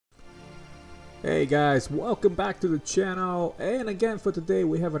Hey guys, welcome back to the channel, and again for today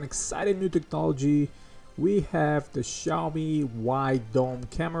we have an exciting new technology. We have the Xiaomi wide dome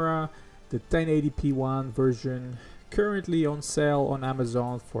camera, the 1080p one version, currently on sale on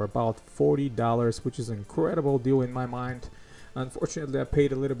Amazon for about $40, which is an incredible deal in my mind. Unfortunately, I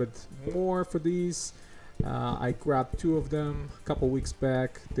paid a little bit more for these. I grabbed two of them a couple weeks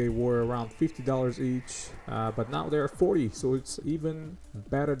back. They were around $50 each, but now they're $40, so it's even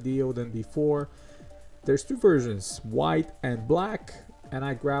better deal than before. There's two versions, white and black, and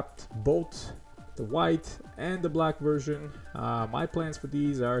I grabbed both the white and the black version. My plans for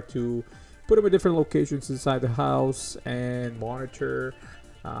these are to put them in different locations inside the house and monitor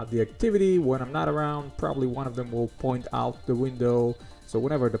the activity when I'm not around. Probably one of them will point out the window, so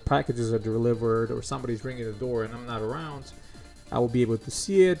whenever the packages are delivered or somebody's ringing the door and I'm not around, I will be able to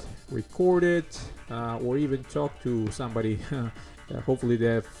see it, record it, or even talk to somebody. Hopefully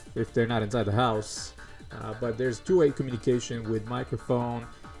if they're not inside the house. But there's two-way communication with microphone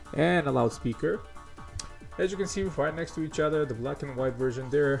and a loudspeaker. As you can see right next to each other, the black and white version,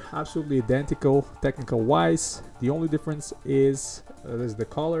 they're absolutely identical technical wise. The only difference is the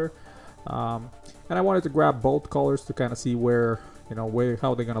color, and I wanted to grab both colors to kind of see where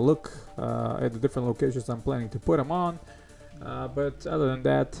how they're gonna look at the different locations I'm planning to put them on. But other than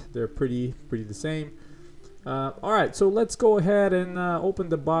that, they're pretty the same. Alright, so let's go ahead and open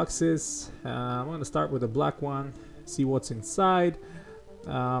the boxes. I'm going to start with the black one, see what's inside.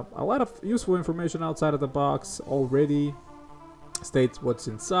 A lot of useful information outside of the box already. States what's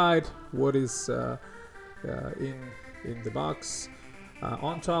inside, what is in the box.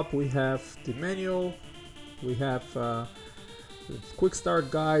 On top we have the manual, we have the quick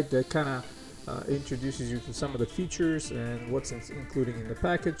start guide that kind of introduces you to some of the features and what's including in the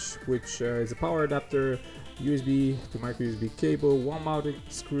package, which is a power adapter, USB to micro USB cable, wall mounting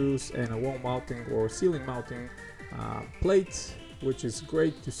screws, and a wall mounting or ceiling mounting plate, which is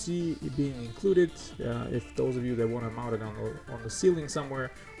great to see it being included. If those of you that want to mount it on the ceiling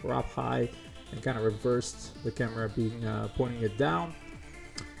somewhere or up high and kind of reverse the camera being pointing it down.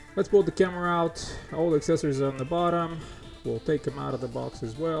 Let's pull the camera out. All the accessories are on the bottom. We'll take them out of the box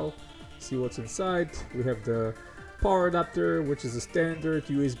as well. See what's inside. We have the power adapter, which is a standard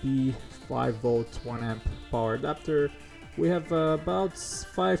USB 5V 1A power adapter. We have about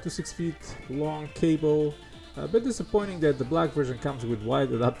 5 to 6 feet long cable. A bit disappointing that the black version comes with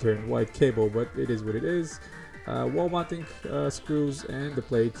white adapter and white cable, but it is what it is. Wall mounting screws and the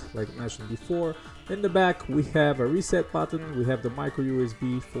plate, like I mentioned before. In the back we have a reset button, we have the micro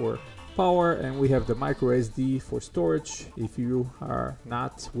USB for power, and we have the micro SD for storage if you are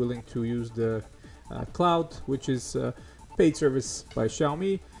not willing to use the cloud, which is paid service by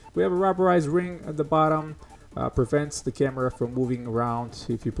Xiaomi. We have a rubberized ring at the bottom, prevents the camera from moving around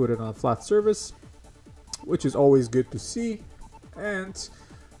if you put it on a flat surface, which is always good to see. And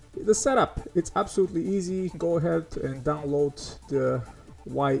the setup, it's absolutely easy. Go ahead and download the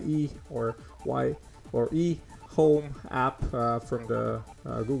YE or E Home app from the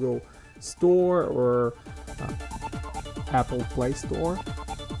Google Store or Apple Play Store.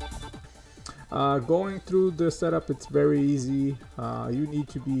 Going through the setup, it's very easy. You need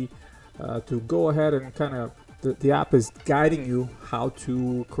to be to go ahead and kind of the app is guiding you how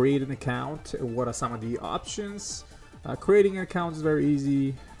to create an account and what are some of the options. Creating an account is very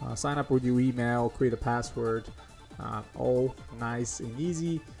easy. Sign up with your email, create a password, all nice and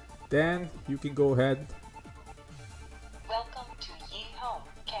easy. Then you can go ahead. Welcome to Yi Home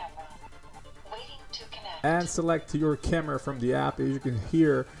Camera. Waiting to connect. And select your camera from the app. As you can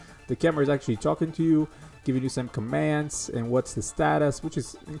hear, the camera is actually talking to you, giving you some commands and what's the status, which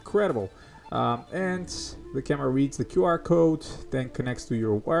is incredible. And the camera reads the QR code, then connects to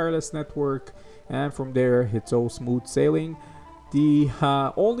your wireless network, and from there it's all smooth sailing. The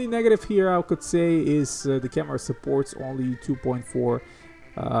only negative here I could say is the camera supports only 2.4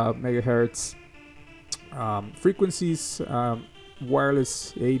 megahertz frequencies,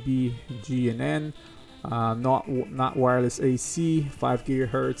 wireless A, B, G, and N. Not wireless AC, 5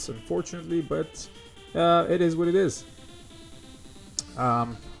 gigahertz unfortunately, but it is what it is.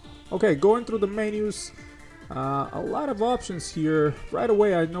 Okay, going through the menus, a lot of options here. Right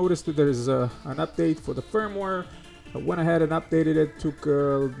away I noticed that there's an update for the firmware. I went ahead and updated it, took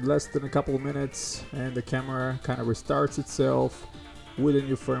less than a couple of minutes, and the camera kind of restarts itself with a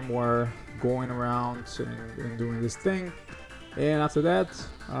new firmware, going around and doing this thing. And after that,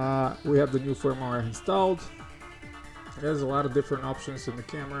 we have the new firmware installed. There's a lot of different options in the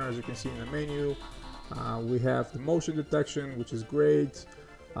camera, as you can see in the menu. We have the motion detection, which is great.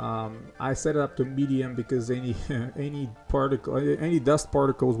 I set it up to medium because any any dust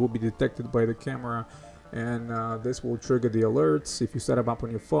particles will be detected by the camera, and this will trigger the alerts if you set them up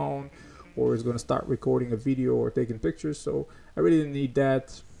on your phone, or it's going to start recording a video or taking pictures. So I really didn't need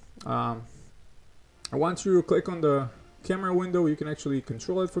that. Once you click on the camera window, you can actually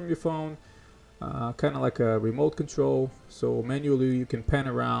control it from your phone, kind of like a remote control. So manually you can pan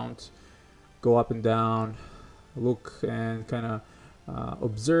around, go up and down, look and kind of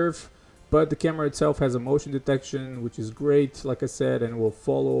observe. But the camera itself has a motion detection, which is great, like I said, and will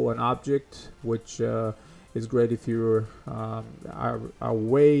follow an object, which is great if you're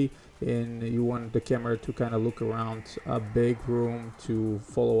away and you want the camera to kind of look around a big room to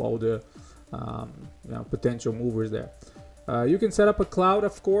follow all the potential movers there. You can set up a cloud,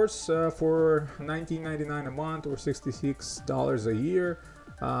 of course, for $19.99 a month or $66 a year.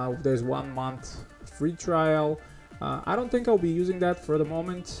 There's 1 month free trial. I don't think I'll be using that for the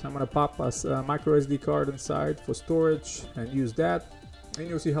moment. I'm gonna pop a micro SD card inside for storage and use that. And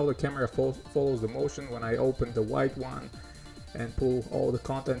you'll see how the camera follows the motion when I open the white one and pull all the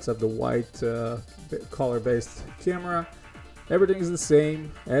contents of the white color-based camera. Everything is the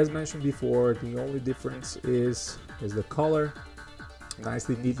same as mentioned before. The only difference is the color.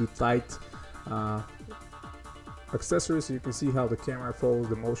 Nicely, neatly tight accessories, so you can see how the camera follows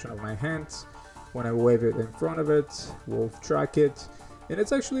the motion of my hands. When I wave it in front of it, we'll track it, and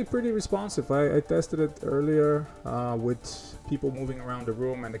it's actually pretty responsive. I tested it earlier with people moving around the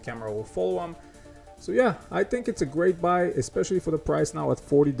room, and the camera will follow them. So yeah, I think it's a great buy, especially for the price now at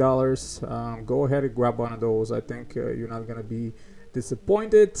 $40. Go ahead and grab one of those. I think you're not gonna be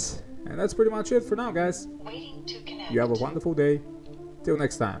disappointed. And that's pretty much it for now, guys. Waiting to connect. You have a wonderful day. Till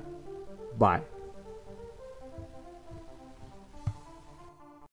next time. Bye.